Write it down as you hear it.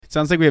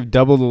Sounds like we have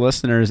double the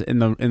listeners in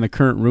the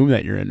current room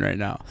that you're in right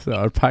now. So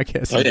our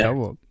podcast is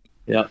doubled.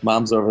 Yeah,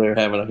 Mom's over there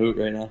having a hoot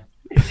right now.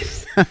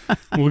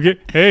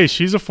 Hey,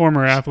 she's a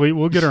former athlete.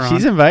 We'll get her on.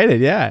 She's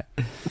invited, yeah.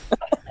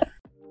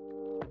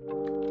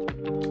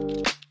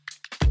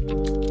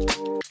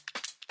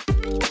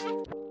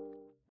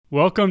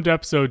 Welcome to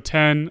episode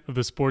 10 of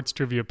the Sports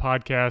Trivia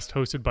Podcast,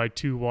 hosted by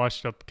two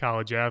washed-up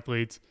college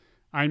athletes.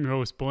 I'm your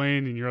host,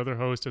 Blaine, and your other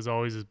host, as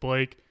always, is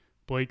Blake.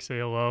 Blake, say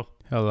hello.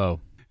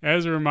 Hello.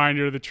 As a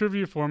reminder, the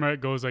trivia format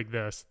goes like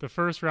this. The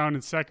first round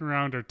and second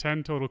round are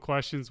 10 total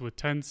questions with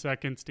 10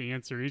 seconds to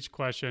answer each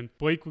question.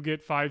 Blake will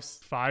get five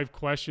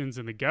questions,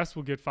 and the guest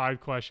will get 5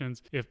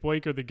 questions. If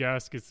Blake or the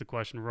guest gets the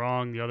question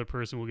wrong, the other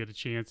person will get a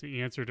chance to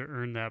answer to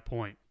earn that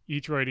point.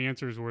 Each right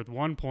answer is worth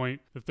 1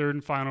 point. The third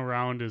and final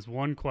round is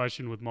one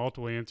question with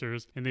multiple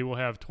answers, and they will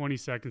have 20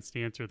 seconds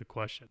to answer the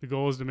question. The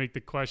goal is to make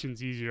the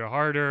questions easier or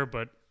harder,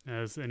 but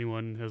as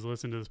anyone has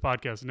listened to this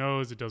podcast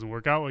knows, it doesn't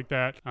work out like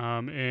that.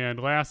 And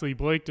lastly,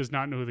 Blake does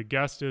not know who the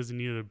guest is, and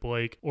neither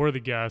Blake or the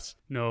guest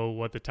know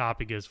what the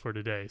topic is for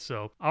today.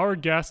 So our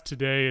guest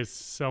today is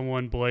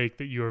someone, Blake,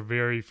 that you are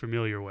very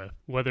familiar with,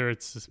 whether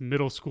it's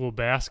middle school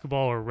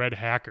basketball or Red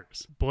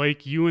Hackers.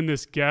 Blake, you and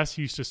this guest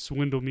used to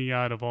swindle me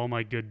out of all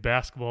my good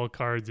basketball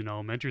cards in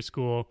elementary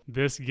school.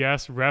 This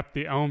guest repped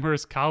the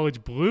Elmhurst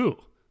College Blue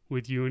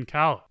with you in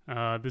college.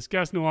 This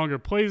guest no longer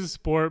plays the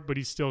sport, but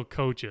he still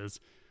coaches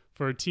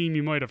for a team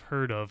you might have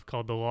heard of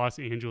called the Los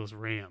Angeles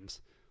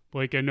Rams.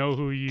 Blake, I know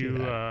who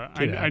you.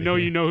 I know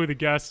you know who the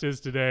guest is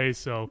today.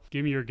 So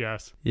give me your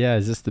guess. Yeah,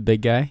 is this the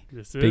big guy?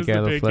 This is the big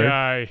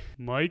guy,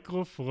 Mike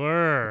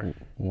LaFleur.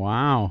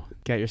 Wow,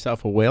 got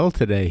yourself a whale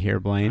today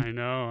here, Blaine. I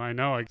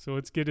know. So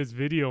let's get his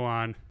video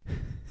on.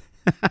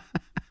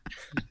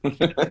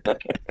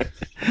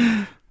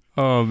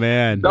 Oh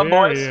man,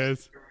 there he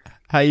is.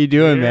 How you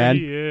doing, there man?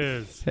 He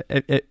is.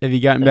 Have you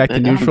gotten back to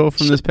neutral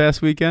from this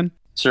past weekend?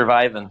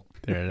 Surviving.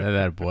 There,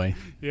 that boy.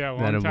 Yeah,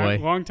 boy.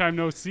 long time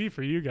no see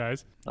for you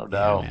guys. No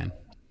doubt. Yeah, man.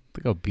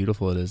 Look how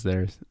beautiful it is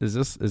there. Is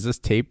this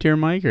taped here,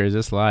 Mike, or is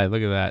this live?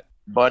 Look at that.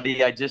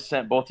 Buddy, I just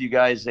sent both you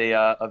guys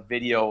a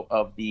video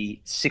of the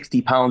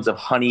 60 pounds of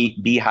honey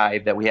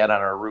beehive that we had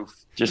on our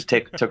roof. Just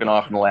took it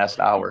off in the last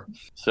hour.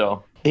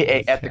 So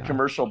at the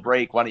commercial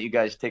break, why don't you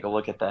guys take a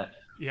look at that?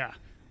 Yeah.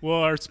 Well,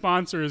 our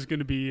sponsor is going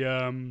to be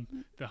the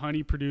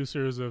honey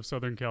producers of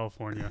Southern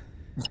California.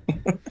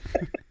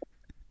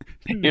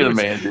 You're the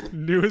man, dude.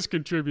 Newest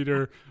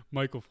contributor,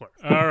 Michael Fleur.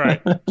 All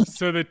right.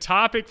 So the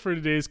topic for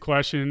today's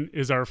question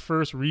is our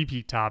first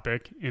repeat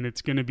topic, and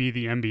it's going to be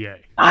the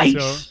NBA.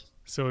 Nice.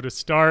 So to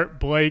start,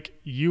 Blake,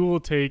 you will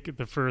take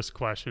the first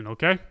question,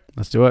 okay?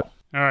 Let's do it.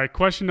 All right.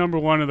 Question number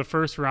 1 of the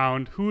first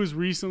round. Who was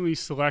recently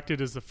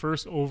selected as the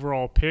first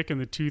overall pick in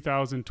the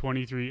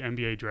 2023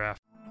 NBA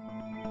draft?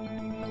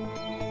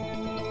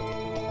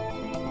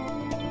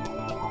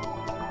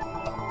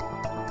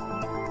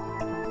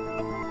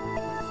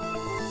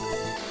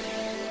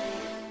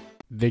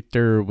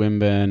 Victor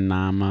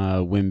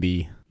Wembanyama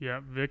Wemby. Yeah,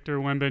 Victor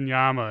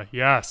Wembanyama.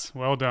 Yes,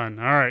 well done.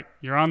 All right,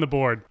 you're on the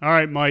board. All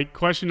right, Mike,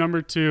 question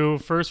number 2,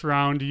 first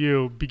round to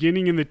you.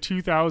 Beginning in the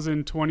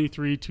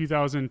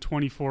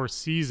 2023-2024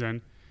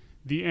 season,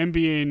 the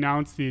NBA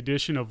announced the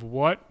addition of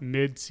what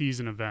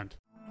mid-season event?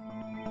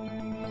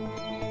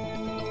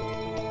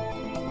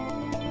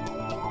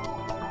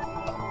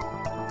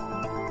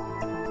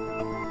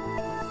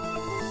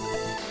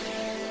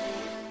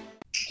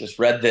 Just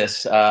read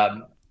this.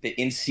 The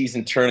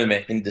in-season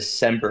tournament in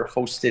December,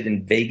 hosted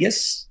in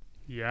Vegas.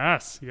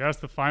 Yes,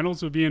 the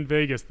finals will be in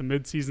Vegas, the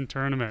mid-season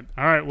tournament.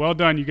 All right, well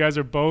done. You guys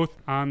are both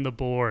on the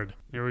board.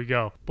 There we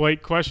go.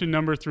 Blake, question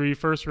number 3,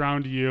 first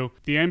round to you.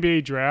 The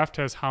NBA draft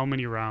has how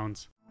many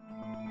rounds?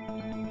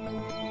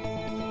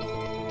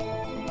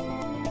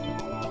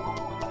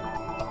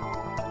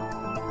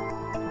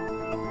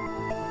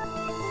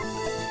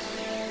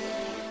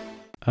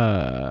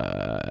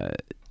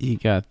 You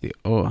got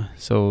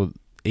so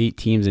 8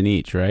 teams in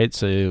each, right?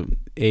 So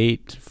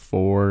 8,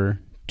 4,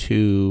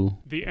 2.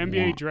 The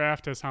NBA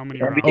draft has how many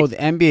rounds? Oh, the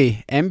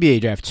NBA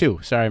draft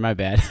 2. Sorry, my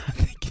bad.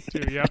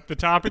 2, yep. The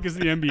topic is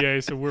the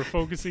NBA, so we're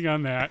focusing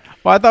on that.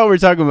 Well, I thought we were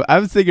talking about. I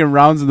was thinking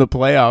rounds in the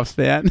playoffs,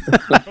 man.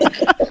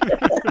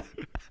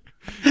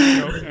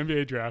 No,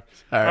 NBA draft.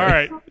 All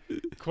right.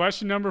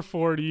 Question number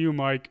 4 to you,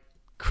 Mike.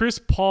 Chris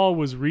Paul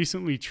was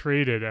recently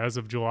traded as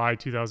of July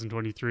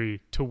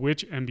 2023 to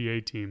which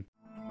NBA team?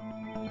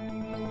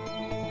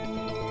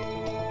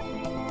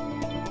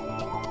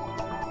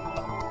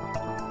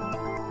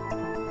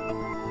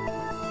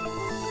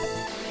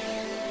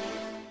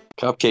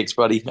 Cupcakes,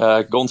 buddy.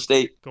 Golden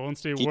State. Golden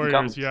State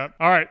Warriors, yep.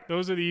 All right,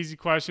 those are the easy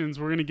questions.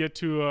 We're going to get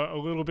to a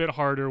little bit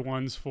harder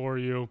ones for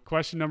you.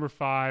 Question number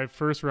 5,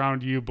 first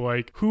round to you,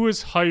 Blake. Who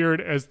was hired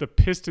as the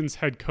Pistons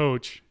head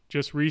coach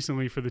just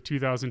recently for the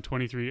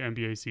 2023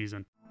 NBA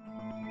season?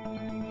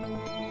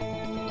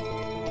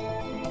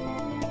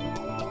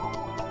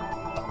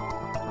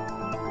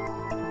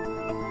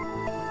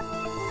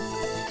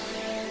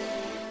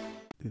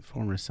 The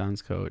former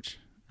Suns coach.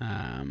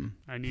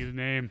 I need a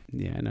name.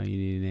 Yeah, I know you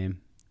need a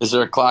name. Is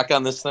there a clock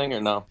on this thing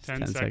or no? 10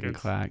 10-second seconds.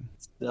 clock.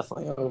 It's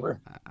definitely over.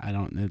 I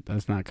don't.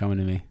 That's not coming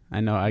to me. I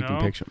know. I No?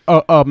 can picture.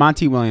 Oh,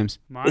 Monty Williams.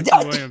 Monty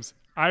Williams.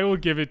 I will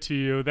give it to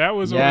you. That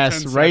was Yes,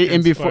 over 10 right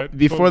seconds, in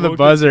before the we'll give you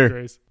buzzer.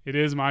 grace. It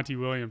is Monty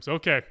Williams.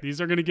 Okay,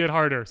 these are going to get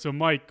harder. So,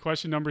 Mike,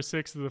 question number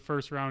 6 of the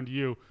first round to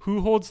you.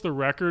 Who holds the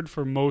record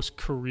for most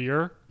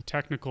career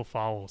technical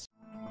fouls?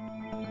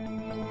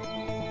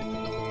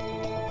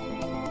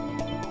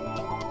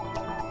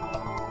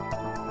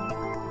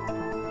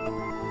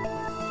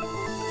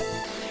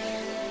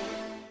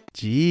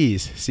 Jeez.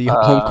 See,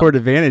 home court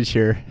advantage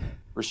here.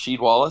 Rasheed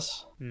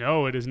Wallace.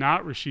 No, it is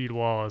not Rasheed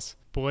Wallace.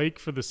 Blake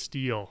for the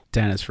steal.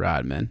 Dennis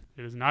Rodman.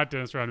 It is not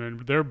Dennis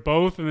Rodman. They're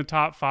both in the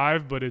top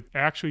 5, but it's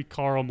actually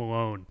Karl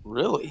Malone.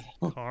 Really?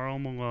 Karl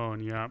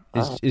Malone, yeah.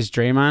 Is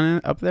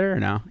Draymond up there or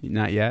no?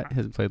 Not yet.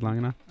 Hasn't played long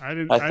enough. I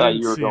thought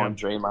didn't you were see going him.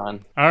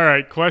 Draymond. All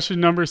right, question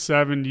number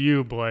 7 to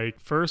you, Blake.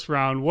 First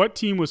round, what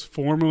team was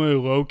formerly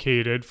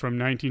located from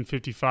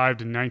 1955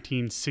 to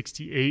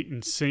 1968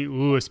 in St.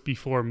 Louis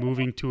before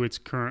moving to its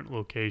current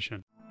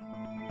location?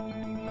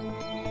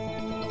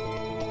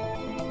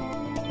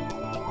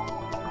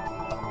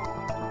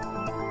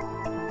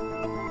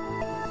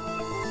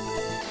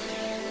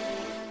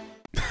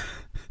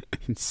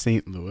 In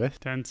St. Louis.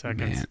 10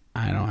 seconds. Man,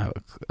 I don't have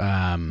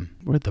a.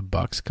 Where'd the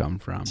Bucks come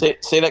from? Say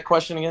that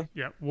question again.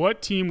 Yeah.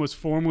 What team was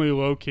formerly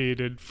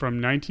located from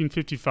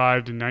 1955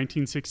 to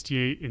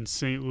 1968 in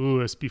St.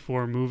 Louis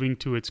before moving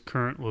to its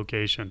current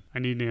location? I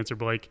need an answer,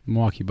 Blake.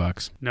 Milwaukee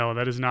Bucks. No,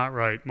 that is not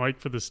right. Mike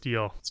for the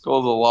steal. Let's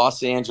go to the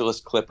Los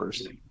Angeles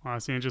Clippers.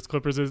 Los Angeles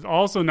Clippers is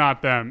also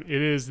not them.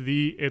 It is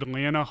the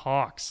Atlanta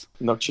Hawks.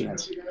 No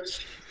chance.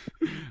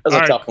 That was All a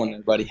right. tough one,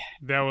 everybody.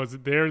 That was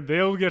there.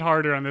 They'll get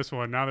harder on this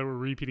one now that we're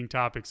repeating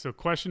topics. So,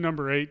 question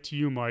number 8 to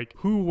you, Mike.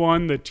 Who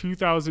won the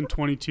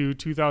 2022,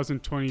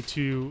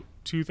 2022,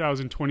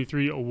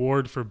 2023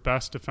 award for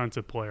Best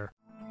Defensive Player?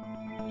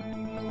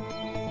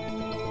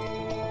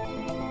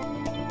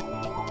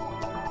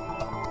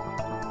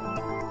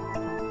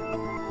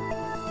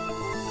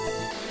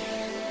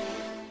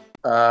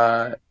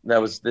 That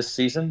was this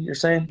season, you're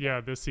saying?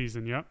 Yeah, this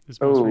season. Yep, this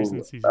most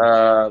recent season.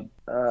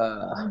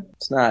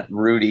 It's not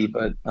Rudy,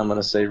 but I'm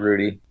gonna say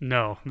Rudy.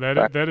 No,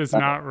 that is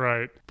not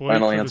right. Blake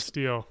Final for the answer.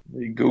 steal.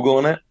 Are you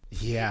Googling it?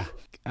 Yeah.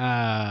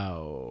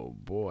 Oh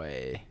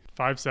boy.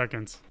 5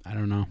 seconds. I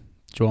don't know.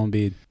 Joel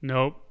Embiid.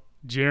 Nope.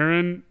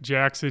 Jaren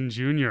Jackson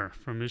Jr.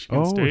 from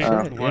Michigan State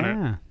shit. won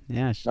it.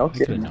 Yeah. No I could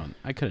have kidding. known.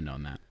 I could have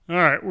known that. All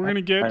right, we're going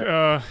to get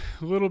a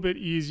little bit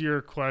easier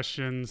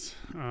questions.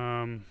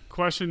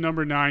 Question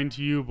number 9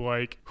 to you,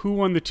 Blake. Who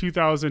won the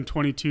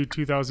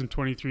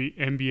 2022-2023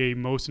 NBA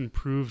Most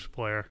Improved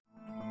Player?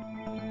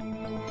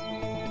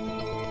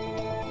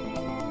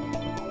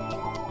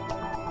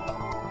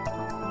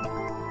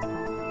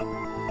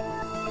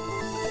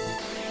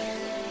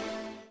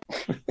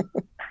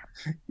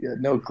 Yeah,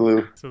 no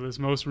clue. So this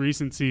most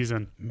recent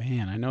season.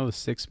 Man, I know the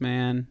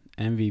 6-man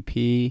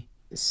MVP.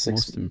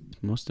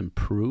 Most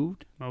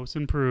improved. Most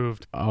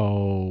improved.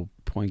 Oh,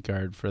 point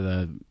guard for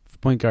the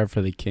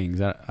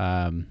Kings.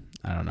 I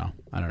don't know.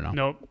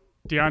 Nope.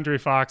 DeAndre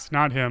Fox,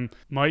 not him.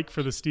 Mike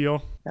for the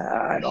steal.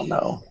 I don't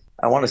know.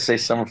 I want to say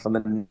someone from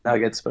the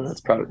Nuggets, but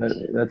that's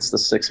the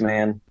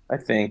 6-man. I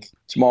think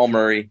Jamal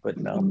Murray, but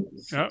no.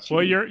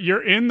 Well,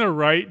 you're in the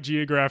right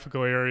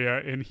geographical area,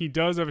 and he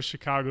does have a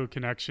Chicago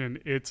connection.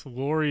 It's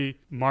Lauri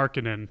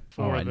Markkanen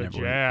for the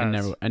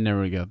Jazz. I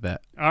never got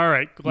that. All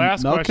right,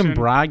 last Malcolm question.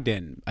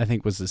 Brogdon, I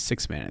think, was the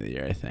 6-man of the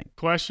year. I think.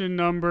 Question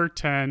number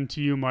 10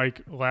 to you,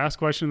 Mike. Last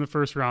question in the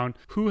first round.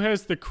 Who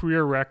has the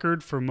career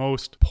record for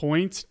most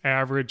points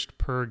averaged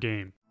per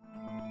game?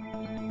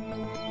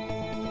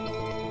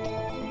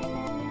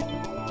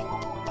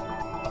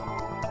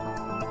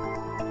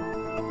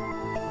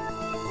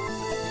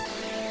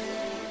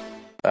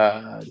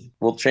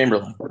 Will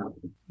Chamberlain.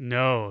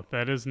 No,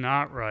 that is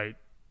not right.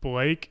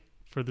 Blake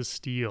for the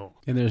steal.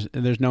 And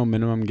there's no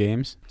minimum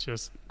games.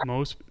 Just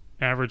most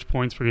average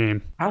points per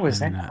game. How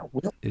is And, that?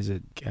 Is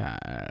it?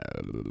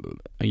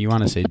 You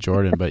want to say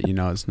Jordan, but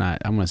it's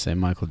not. I'm going to say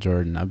Michael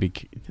Jordan. I'll be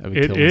It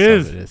killed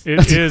is. myself.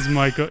 It is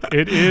Michael.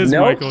 It is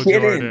No Michael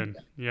kidding. Jordan.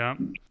 Yeah.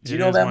 Do you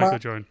know that, Michael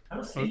Mark? Jordan.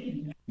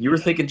 You were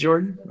thinking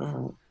Jordan?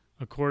 Oh.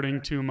 According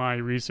to my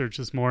research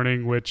this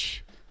morning,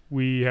 which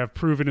we have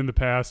proven in the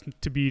past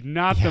to be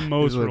not the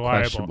most it's a little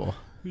reliable. questionable.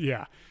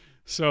 Yeah.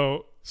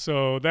 So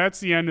that's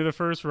the end of the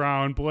first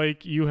round.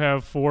 Blake, you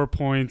have 4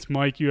 points.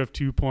 Mike, you have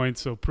 2 points.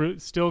 So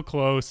still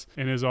close.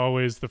 And as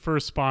always, the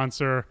first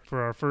sponsor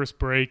for our first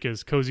break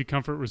is Cozy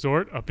Comfort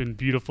Resort up in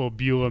beautiful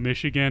Beulah,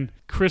 Michigan.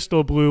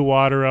 Crystal blue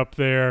water up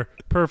there.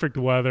 Perfect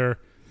weather.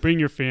 Bring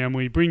your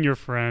family. Bring your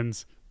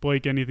friends.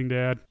 Blake, anything to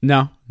add?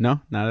 No,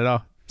 not at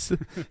all.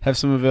 Have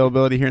some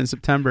availability here in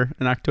September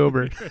and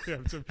October.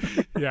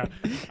 Yeah.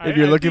 If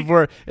you're looking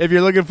for a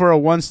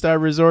 1-star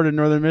resort in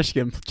Northern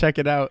Michigan, check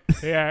it out.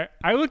 Yeah,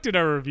 I looked at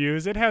our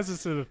reviews. It has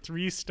us at a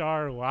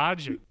 3-star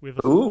lodging with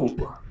a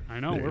Ooh. I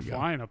know, we're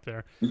flying up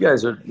there. You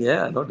guys are,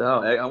 yeah, no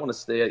doubt. I want to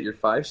stay at your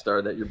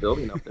 5-star that you're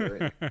building up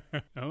there.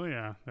 Right? Oh,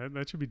 yeah.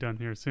 That should be done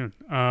here soon.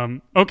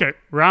 Okay,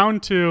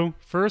 round 2.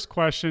 First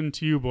question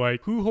to you,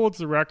 Blake. Who holds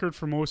the record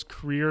for most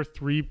career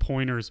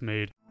three-pointers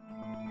made?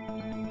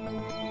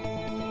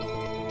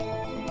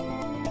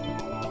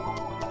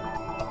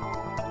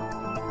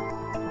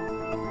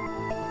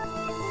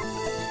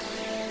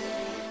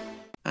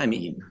 I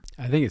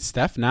think it's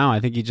Steph now. I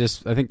think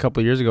a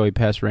couple of years ago he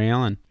passed Ray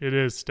Allen. It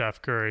is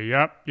Steph Curry.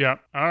 Yep.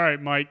 All right,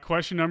 Mike.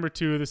 Question number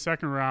 2 of the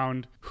second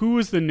round. Who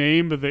was the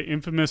name of the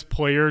infamous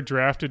player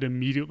drafted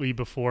immediately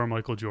before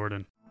Michael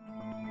Jordan?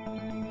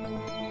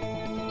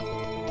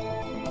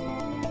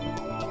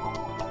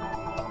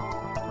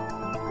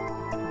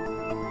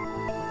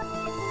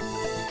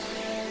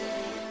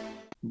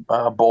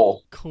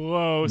 Bull.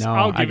 Close. No,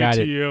 I'll give I got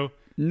it it. to you.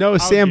 No,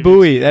 Sam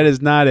Bowie. That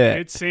is not it.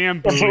 It's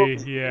Sam Bowie.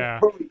 Yeah.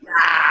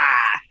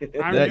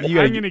 I'm That- you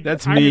gotta-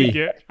 that's I'm me.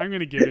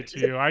 gonna give it to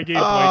you. I gave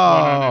Blake one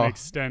on an Oh,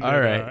 extended,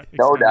 all right.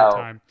 No extended doubt.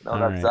 time. No, All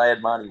that's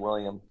Zayed Monty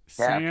William.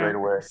 Capped right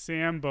away.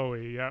 Sam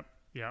Bowie. Yep.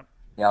 Yep.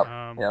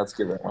 Um, Yeah, let's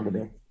give that one to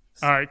me.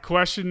 All right.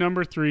 Question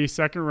number 3,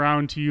 second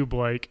round to you,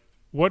 Blake.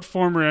 What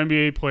former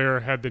NBA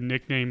player had the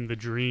nickname The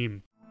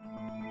Dream?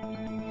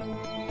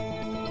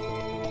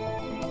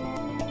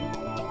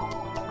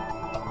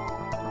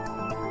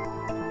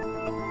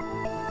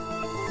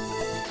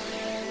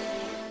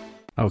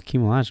 Oh,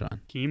 Keem Olajuwon.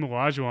 Keem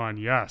Olajuwon,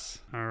 yes.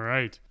 All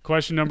right.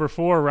 Question number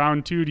 4,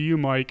 round 2 to you,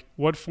 Mike.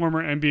 What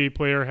former NBA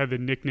player had the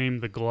nickname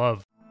The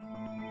Glove?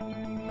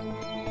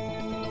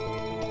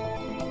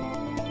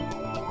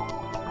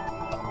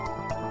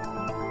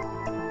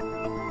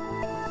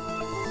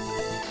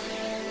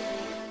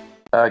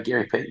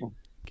 Gary Payton.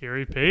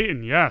 Gary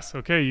Payton, yes.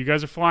 Okay, you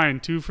guys are flying.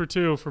 2 for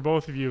 2 for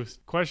both of you.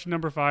 Question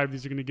number 5,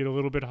 these are going to get a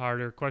little bit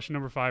harder. Question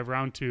number 5,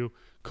 round 2.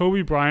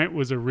 Kobe Bryant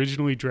was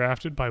originally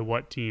drafted by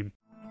what team?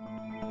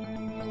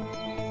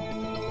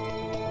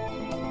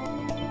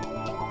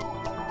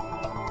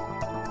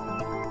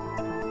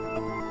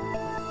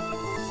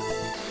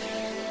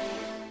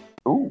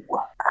 Ooh.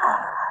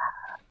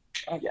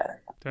 I got it.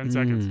 10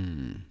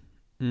 seconds.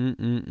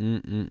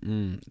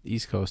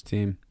 East Coast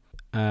team.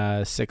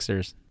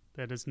 Sixers.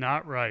 That is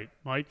not right.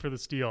 Mike for the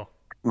steal.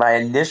 My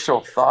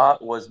initial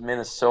thought was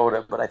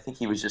Minnesota, but I think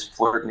he was just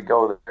flirting to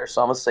go there.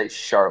 So I'm going to say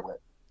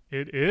Charlotte.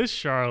 It is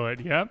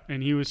Charlotte, yep.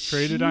 And he was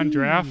traded on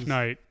draft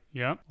night.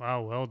 Yep.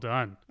 Wow, well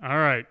done. All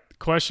right.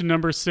 Question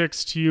number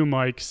 6 to you,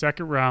 Mike.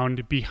 Second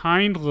round.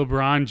 Behind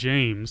LeBron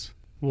James,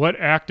 what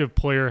active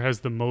player has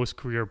the most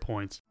career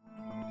points?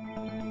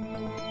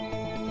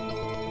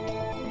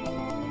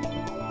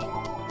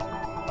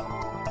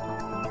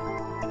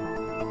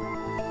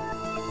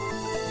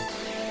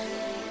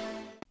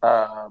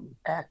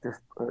 Active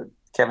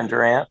Kevin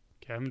Durant.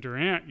 Kevin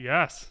Durant,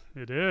 yes,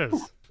 it is.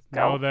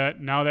 Now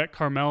that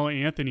Carmelo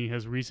Anthony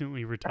has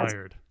recently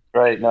retired.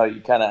 Right. No,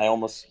 I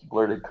almost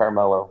blurted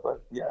Carmelo,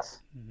 but yes.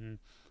 Mm-hmm.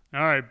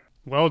 All right.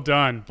 Well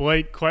done.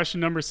 Blake,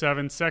 question number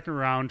 7, second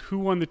round. Who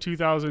won the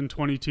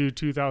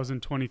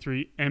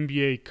 2022-2023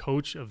 NBA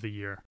Coach of the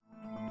Year?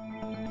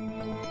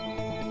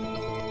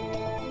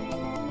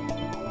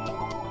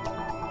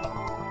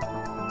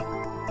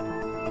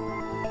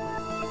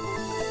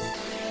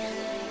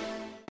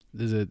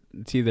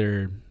 It's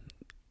either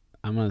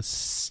I don't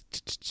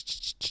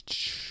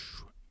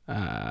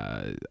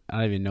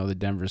even know the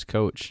Denver's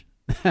coach.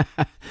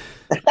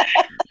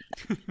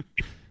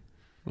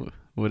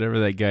 Whatever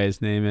that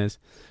guy's name is.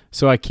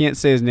 So I can't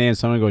say his name,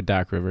 so I'm going to go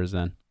Doc Rivers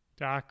then.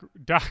 Doc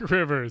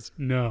Rivers.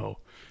 No,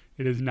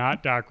 it is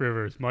not Doc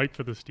Rivers. Mike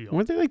for the steal.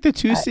 Weren't they like the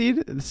 2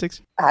 seed? The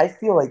 6? I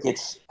feel like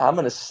I'm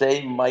going to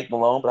say Mike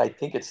Malone, but I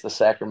think it's the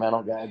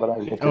Sacramento guy. But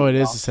it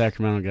is the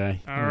Sacramento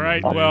guy. All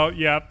right. Well,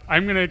 yep.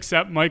 I'm going to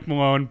accept Mike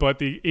Malone, but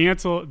the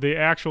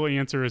actual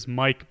answer is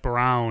Mike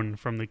Brown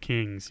from the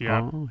Kings.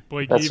 Yeah. Oh,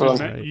 Blake, you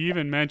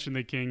even mentioned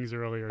the Kings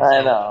earlier. So.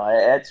 I know.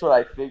 That's what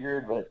I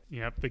figured. But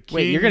yep. The Kings.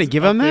 Wait, you're going to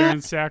give him there that?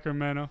 in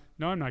Sacramento?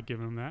 No, I'm not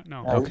giving him that.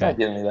 No. He's not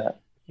giving me that.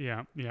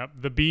 Yeah.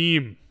 The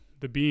Beam.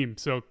 The Beam.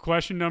 So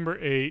question number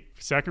 8,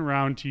 second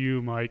round to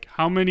you, Mike.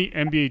 How many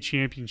NBA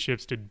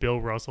championships did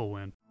Bill Russell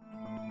win?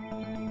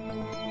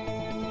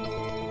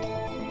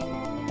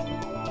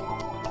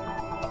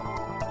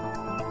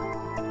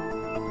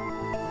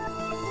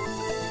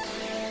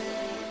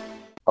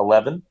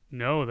 $11?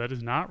 No, that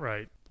is not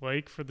right.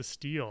 Blake for the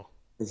steal.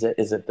 Is it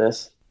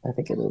this? I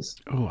think it is.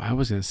 Oh, I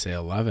was going to say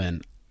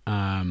 11.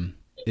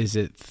 Is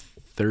it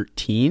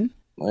 13?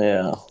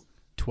 Yeah.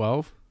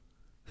 12?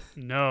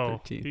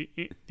 No. 13.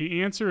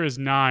 The answer is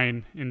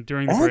 9, and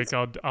during the break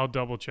I'll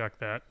double check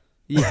that.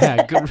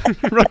 Yeah, go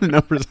run the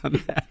numbers on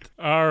that.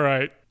 All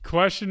right.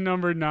 Question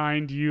number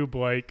 9 to you,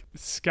 Blake.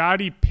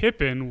 Scottie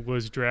Pippen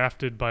was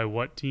drafted by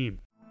what team?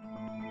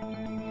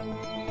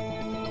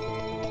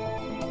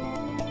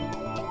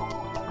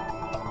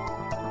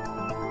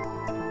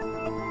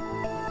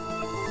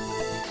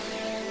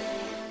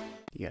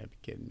 You gotta be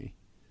kidding me.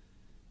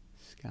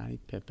 Scottie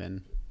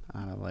Pippen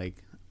out of like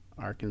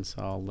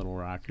Arkansas, Little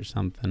Rock or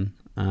something.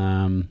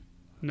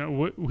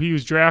 No, he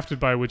was drafted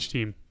by which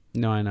team?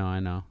 No, I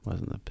know.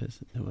 It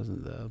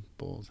wasn't the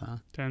Bulls, huh?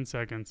 10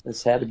 seconds.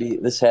 This had to be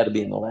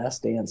in the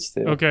Last Dance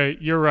too. Okay,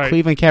 you're right.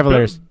 Cleveland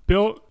Cavaliers.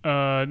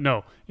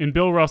 No, and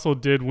Bill Russell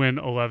did win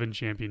 11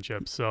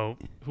 championships. So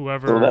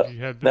whoever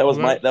that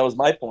was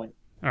my point.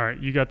 All right,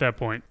 you got that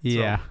point.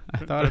 Yeah, so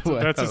I thought it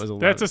was.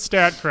 That's a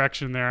stat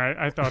correction there.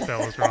 I thought that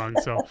was wrong.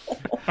 So,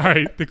 all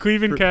right, the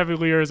Cleveland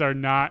Cavaliers are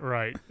not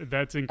right.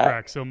 That's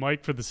incorrect. So,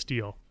 Mike for the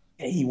steal.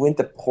 He went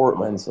to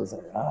Portland, so it's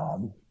like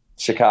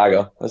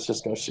Chicago. Let's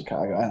just go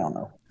Chicago. I don't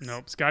know.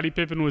 Nope. Scottie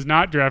Pippen was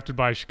not drafted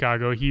by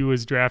Chicago. He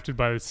was drafted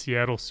by the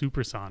Seattle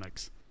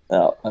Supersonics.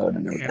 Oh, I would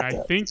have known. And I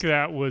think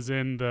that was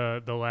in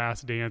the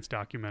Last Dance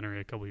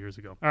documentary a couple years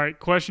ago. All right,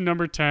 question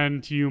number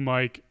 10 to you,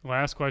 Mike.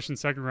 Last question,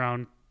 second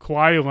round.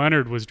 Kawhi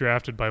Leonard was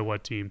drafted by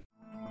what team?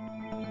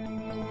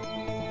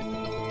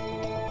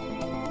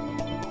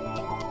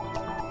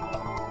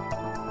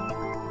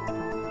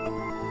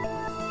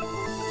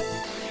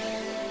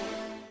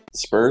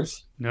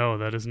 Spurs? No,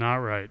 that is not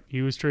right.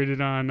 He was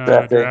traded on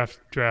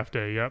draft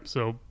day. Yep.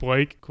 So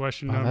Blake,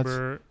 question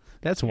number.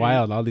 That's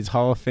wild. All these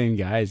Hall of Fame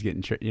guys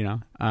getting,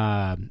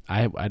 I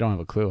don't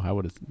have a clue. I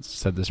would have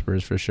said the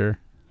Spurs for sure.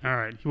 All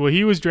right. Well,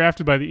 he was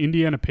drafted by the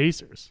Indiana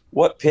Pacers.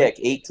 What pick?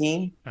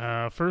 18?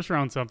 First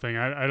round something.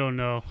 I don't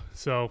know.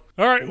 So,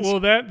 all right. Well,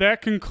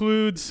 that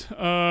concludes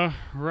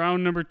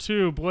round number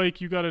 2.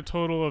 Blake, you got a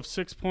total of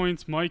 6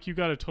 points. Mike, you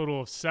got a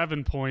total of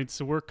 7 points.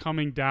 So we're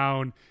coming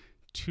down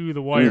to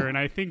the wire, and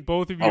I think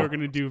both of you are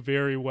going to do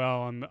very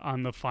well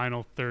on the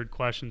final third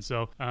question.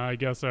 So I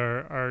guess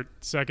our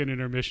second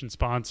intermission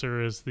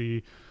sponsor is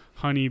the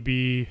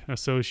Honeybee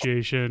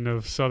Association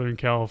of Southern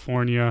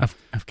California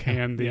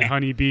and the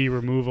Honeybee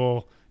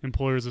Removal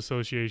Employers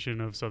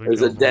Association of Southern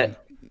California.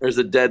 There's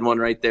a dead one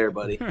right there,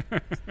 buddy.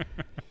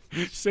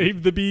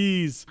 Save the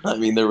bees. I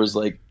mean, there was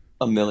like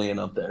a million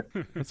up there.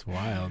 That's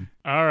wild.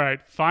 All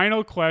right,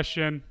 final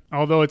question.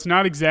 Although it's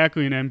not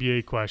exactly an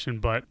NBA question,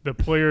 but the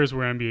players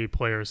were NBA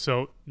players.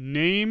 So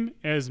name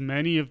as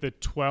many of the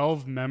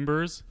 12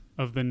 members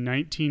of the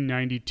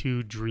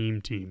 1992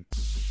 Dream Team.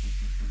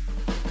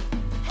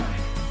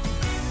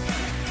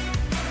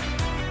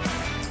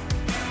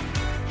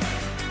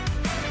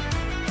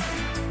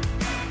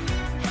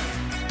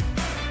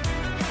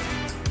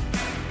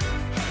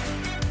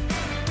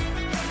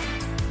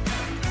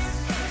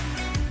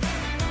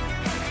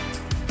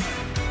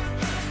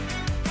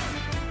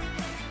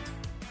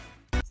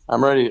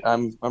 I'm ready.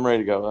 I'm ready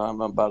to go.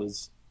 I'm about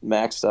as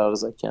maxed out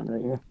as I can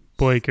right here.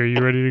 Blake, are you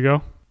ready to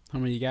go? How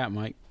many you got,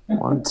 Mike?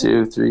 1,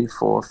 2, 3,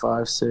 4,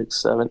 5,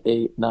 6, 7,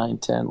 8, 9,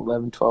 10,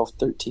 11, 12,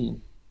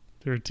 13.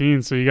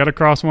 13. So you got to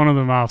cross one of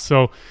them off.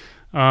 So,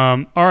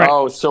 all right.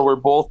 Oh, so we're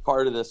both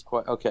part of this.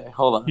 Okay,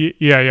 hold on.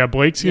 Yeah.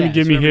 Blake's going to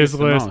give me his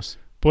list.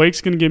 Blake's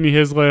going to give me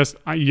his list.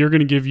 You're going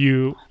to give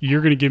me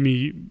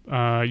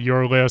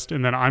your list,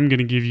 and then I'm going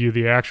to give you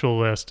the actual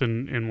list,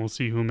 and we'll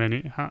see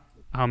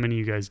how many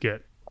you guys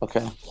get.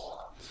 Okay.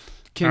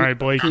 All right,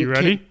 Blake, you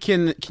ready?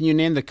 Can you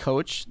name the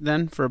coach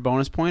then for a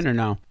bonus point or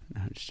no?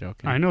 No, I'm just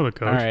joking. I know the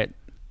coach.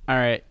 All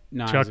right.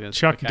 No,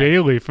 Chuck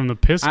Daly from the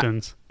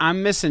Pistons.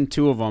 I'm missing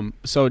 2 of them.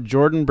 So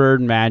Jordan,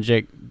 Bird,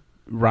 Magic,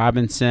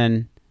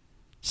 Robinson,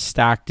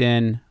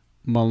 Stockton,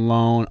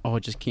 Malone. Oh,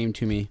 it just came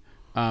to me.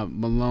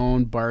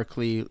 Malone,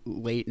 Barkley,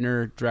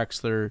 Leitner,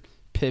 Drexler,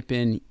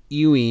 Pippen,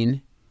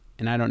 Ewing,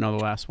 and I don't know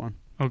the last one.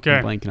 Okay.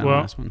 I'm blanking on the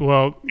last one.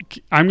 Well,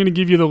 I'm going to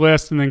give you the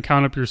list and then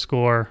count up your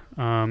score.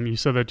 You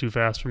said that too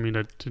fast for me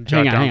to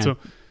jot down. Hang on. So,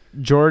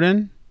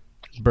 Jordan,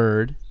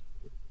 Bird,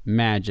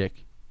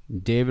 Magic,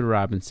 David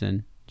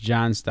Robinson,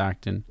 John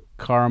Stockton,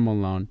 Karl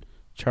Malone,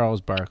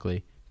 Charles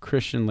Barkley,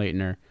 Christian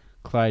Leitner,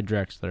 Clyde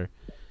Drexler,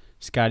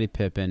 Scottie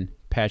Pippen,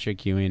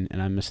 Patrick Ewing,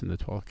 and I'm missing the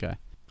 12th guy.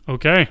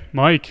 Okay,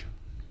 Mike,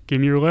 give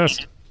me your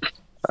list.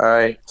 All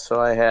right. So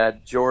I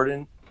had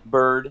Jordan,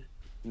 Bird,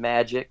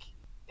 Magic,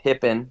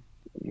 Pippen.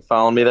 You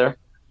following me there?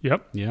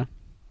 Yep. Yeah.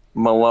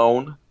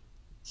 Malone,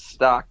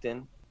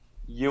 Stockton,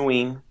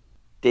 Ewing,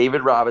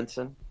 David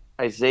Robinson,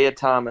 Isaiah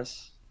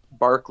Thomas,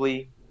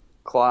 Barkley,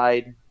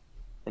 Clyde,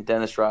 and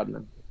Dennis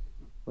Rodman.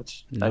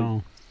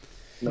 No.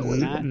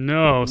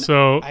 No.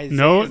 So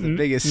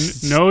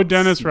no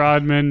Dennis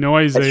Rodman, no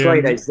Isaiah. That's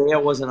right. Isaiah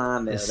wasn't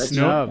on there.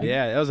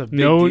 That was a big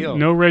deal.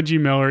 No Reggie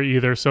Miller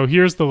either. So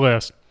here's the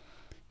list.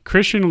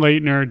 Christian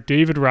Leitner,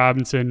 David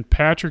Robinson,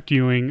 Patrick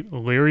Ewing,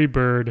 Larry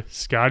Bird,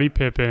 Scottie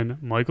Pippen,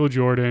 Michael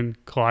Jordan,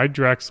 Clyde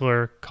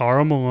Drexler,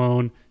 Karl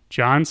Malone,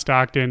 John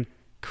Stockton,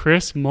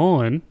 Chris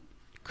Mullin,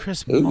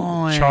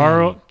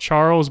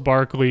 Charles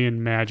Barkley,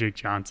 and Magic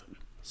Johnson.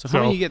 So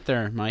how many you get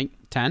there, Mike?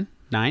 10?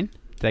 9?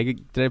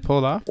 Did I pull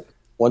it off?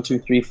 1, 2,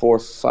 3, 4,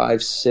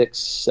 5, 6,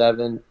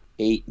 7,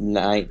 8,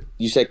 9.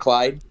 You said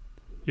Clyde?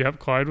 Yep,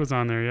 Clyde was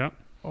on there, yep.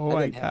 Oh,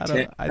 I got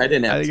it. I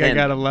didn't have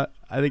 10.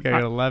 I think I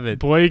got 11.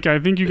 Blake, I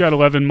think you got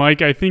 11.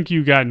 Mike, I think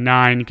you got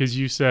 9 because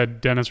you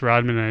said Dennis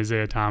Rodman and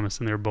Isaiah Thomas,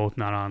 and they're both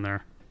not on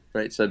there.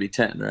 Right, so that'd be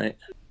 10, right?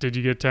 Did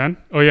you get 10?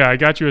 Oh, yeah, I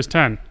got you as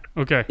 10.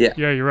 Okay. Yeah.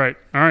 Yeah, you're right.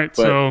 All right.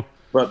 So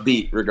But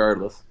beat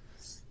regardless.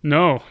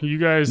 no, you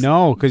guys.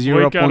 No, because you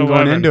were Blake up got one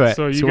going 11. into it.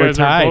 So you we're guys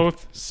tied. are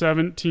both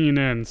 17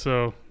 in.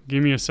 So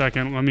give me a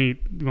second. Let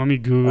me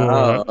Google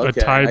a I can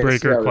see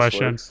tiebreaker how this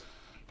question. works.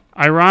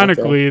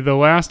 Ironically, the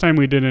last time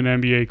we did an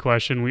NBA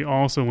question, we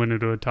also went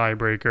into a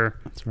tiebreaker.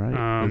 That's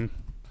right.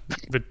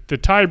 The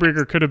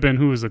tiebreaker could have been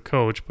who was the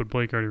coach, but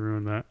Blake already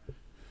ruined that.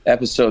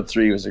 Episode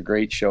 3 was a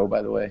great show,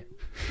 by the way.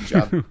 Good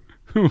job.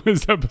 Who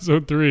was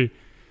episode 3?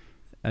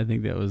 I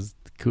think that was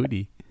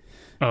Cootie.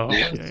 Oh,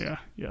 yeah.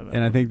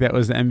 And I think that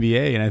was the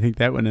NBA, and I think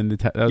that went in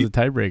that was a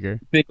tiebreaker.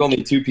 I think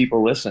only 2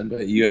 people listen,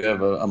 but you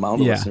have a amount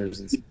of Yeah.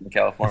 listeners in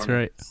California.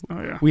 That's right.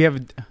 Oh, yeah. We have.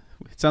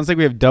 It sounds like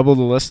we have double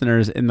the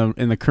listeners in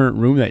the current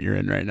room that you're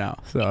in right now.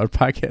 So our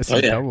podcast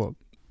is doubled.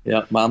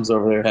 Yeah, Mom's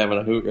over there having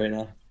a hoot right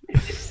now.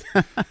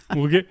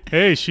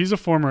 Hey, she's a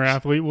former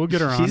athlete. We'll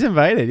get her on. She's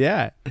invited.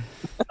 Yeah.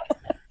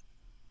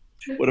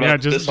 What Yeah,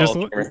 about this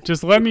Hall of Famer?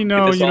 just let me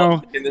know,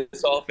 Can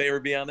this Hall of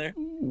Famer be on there?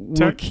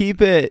 We'll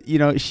keep it.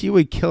 She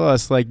would kill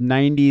us like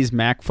 '90s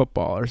Mac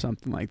football or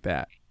something like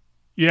that.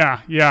 Yeah.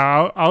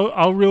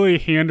 I'll really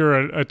hand her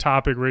a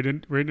topic right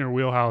in her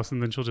wheelhouse,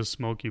 and then she'll just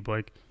smoke you,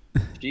 Blake.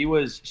 She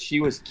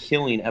was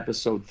killing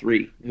episode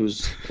 3. It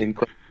was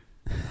incredible.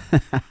 All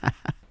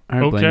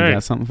right, Blaine, Okay. you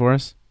got something for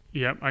us?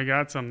 Yep, I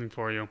got something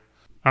for you.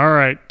 All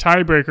right,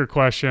 tiebreaker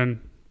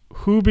question: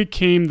 who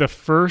became the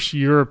first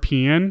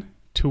European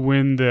to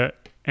win the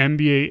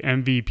NBA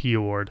MVP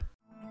award?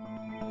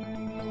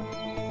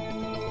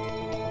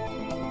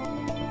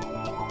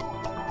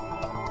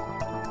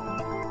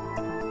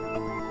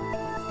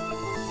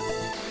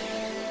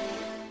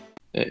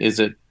 Is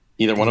it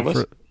either one of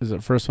us? Is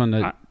it first one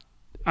to?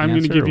 I'm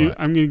going to answer or give you. what?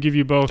 I'm going to give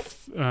you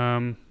both.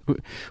 We're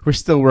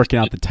still working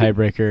out the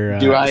tiebreaker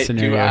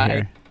scenario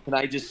here. Can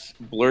I just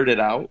blurt it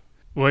out?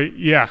 Well,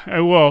 yeah.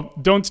 Well,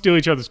 don't steal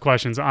each other's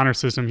questions. Honor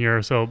system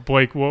here. So,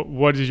 Blake,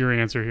 what is your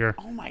answer here?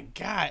 Oh my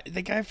God,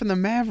 the guy from the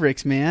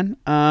Mavericks, man.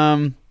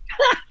 Why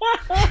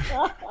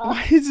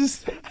is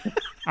this?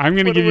 I'm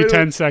going to give you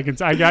 10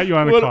 seconds. I got you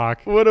on the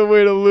clock. What a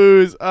way to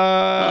lose.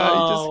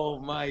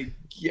 My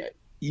God.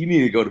 You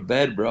need to go to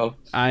bed, bro.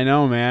 I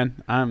know,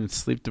 man. I'm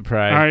sleep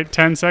deprived. All right,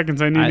 10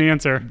 seconds. I need an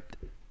answer.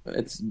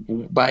 It's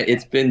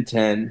been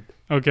 10.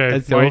 Okay,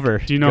 It's Blake, over.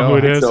 Do you know Go who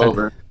it on. is? It's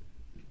over.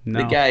 No.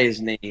 The guy is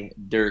named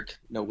Dirk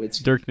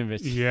Nowitzki. Dirk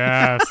Nowitzki.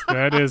 Yes,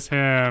 that is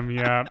him.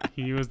 Yeah,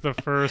 he was the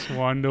first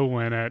one to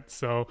win it.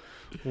 So,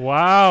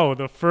 wow,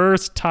 the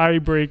first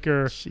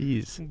tiebreaker.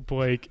 Jeez.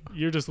 Blake,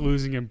 you're just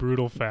losing in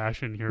brutal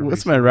fashion here.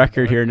 What's my recently,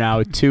 record but here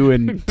now?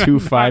 2-2,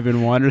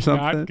 5-1 or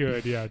something? Not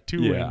good. Yeah,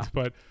 two Yeah. wins.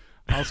 But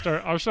I'll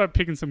start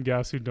picking some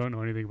guests who don't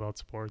know anything about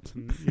sports.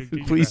 And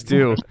you Please guys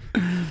do.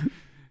 know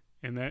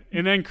it.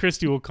 And then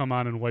Christy will come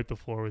on and wipe the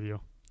floor with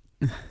you.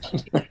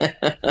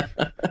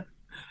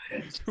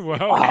 Well,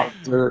 Wow,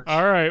 Dirk.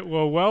 all right.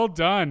 Well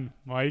done,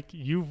 Mike.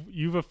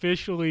 You've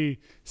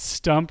officially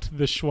stumped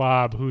the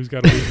Schwab, who's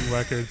got a losing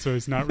record, so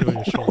it's not really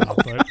a Schwab.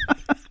 But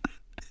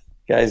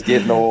Guy's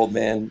getting old,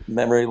 man.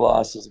 Memory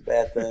loss is a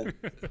bad thing.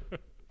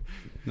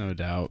 No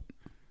doubt.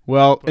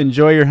 Well,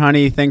 enjoy your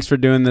honey. Thanks for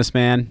doing this,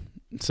 man.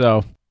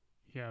 So,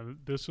 yeah,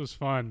 this was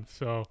fun.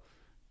 So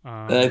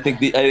And I think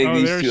these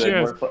there two she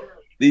had is. more fun.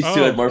 These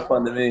two had more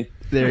fun than me.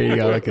 there you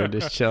go. Look at him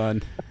just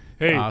chilling.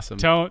 hey, Awesome.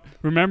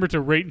 remember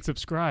to rate and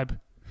subscribe.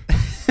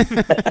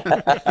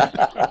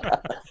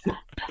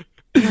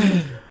 All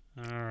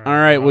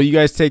right. Well, you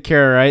guys take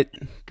care, all right?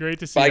 Great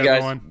to see Bye, guys.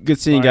 everyone. Good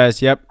seeing you Bye.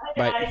 guys. Yep.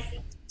 Bye.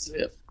 That's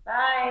it.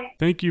 Bye.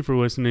 Thank you for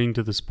listening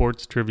to the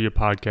Sports Trivia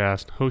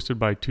Podcast, hosted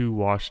by two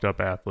washed-up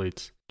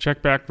athletes.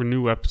 Check back for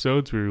new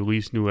episodes. We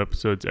release new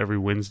episodes every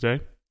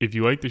Wednesday. If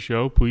you like the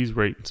show, please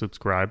rate and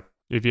subscribe.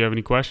 If you have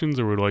any questions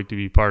or would like to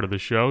be part of the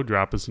show,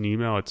 drop us an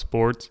email at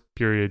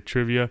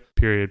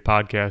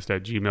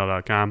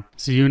sports.trivia.podcast@gmail.com.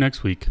 See you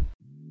next week.